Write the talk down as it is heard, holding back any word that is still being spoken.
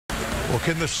Well,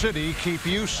 can the city keep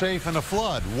you safe in a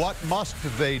flood? What must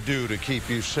they do to keep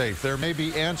you safe? There may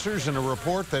be answers in a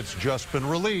report that's just been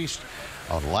released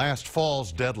on last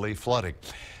fall's deadly flooding.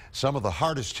 Some of the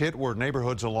hardest hit were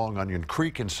neighborhoods along Onion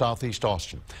Creek in southeast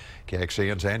Austin.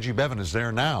 KXAN's Angie Bevan is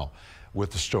there now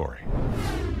with the story.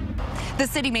 The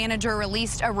city manager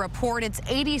released a report. It's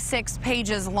 86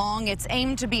 pages long. It's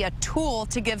aimed to be a tool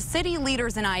to give city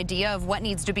leaders an idea of what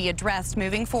needs to be addressed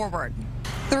moving forward.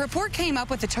 The report came up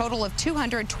with a total of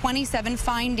 227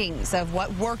 findings of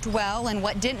what worked well and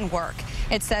what didn't work.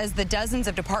 It says the dozens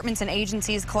of departments and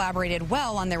agencies collaborated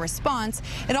well on their response.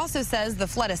 It also says the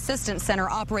Flood Assistance Center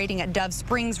operating at Dove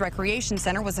Springs Recreation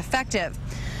Center was effective.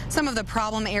 Some of the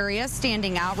problem areas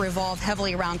standing out revolve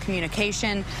heavily around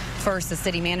communication. First, the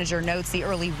city manager notes the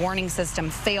early warning system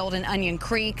failed in Onion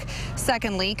Creek.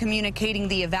 Secondly, communicating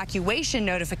the evacuation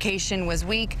notification was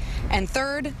weak. And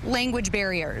third, language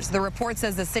barriers. The report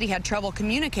says the city had trouble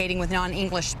communicating with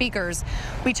non-English speakers.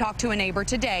 We talked to a neighbor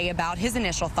today about his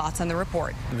initial thoughts on the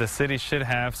report. The city should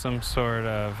have some sort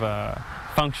of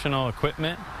functional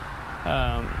equipment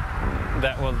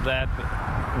that will let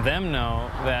them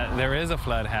know that there is a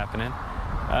flood happening,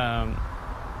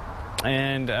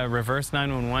 and a reverse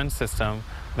 911 system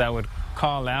that would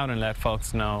call out and let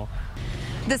folks know.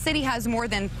 The city has more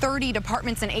than 30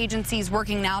 departments and agencies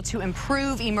working now to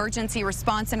improve emergency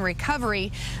response and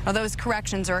recovery. Now, those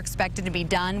corrections are expected to be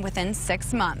done within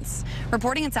 6 months.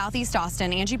 Reporting in Southeast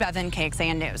Austin, Angie Bevan,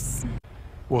 KXAN News.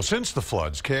 Well, since the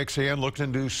floods, KXAN looked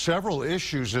into several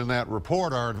issues in that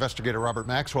report. Our investigator Robert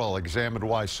Maxwell examined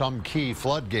why some key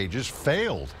flood gauges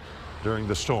failed during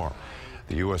the storm.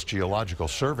 The U.S. Geological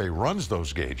Survey runs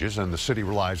those gauges, and the city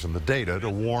relies on the data to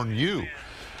warn you.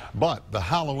 But the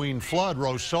Halloween flood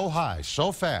rose so high,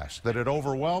 so fast, that it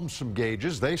overwhelmed some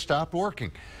gauges. They stopped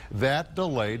working. That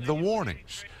delayed the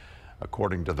warnings.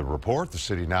 According to the report, the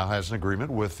city now has an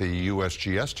agreement with the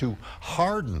USGS to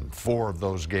harden 4 of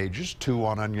those gauges, 2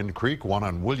 on Onion Creek, 1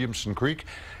 on Williamson Creek,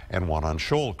 and 1 on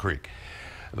Shoal Creek.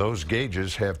 Those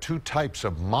gauges have 2 types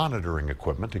of monitoring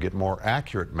equipment to get more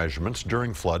accurate measurements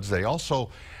during floods. They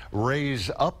also raise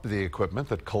up the equipment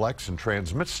that collects and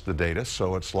transmits the data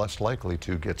so it's less likely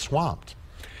to get swamped.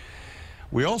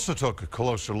 We also took a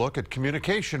closer look at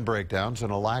communication breakdowns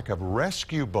and a lack of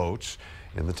rescue boats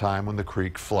in the time when the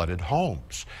creek flooded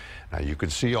homes. Now, you can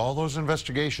see all those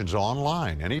investigations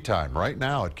online anytime right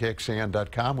now at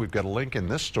KXAN.com. We've got a link in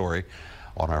this story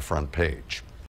on our front page.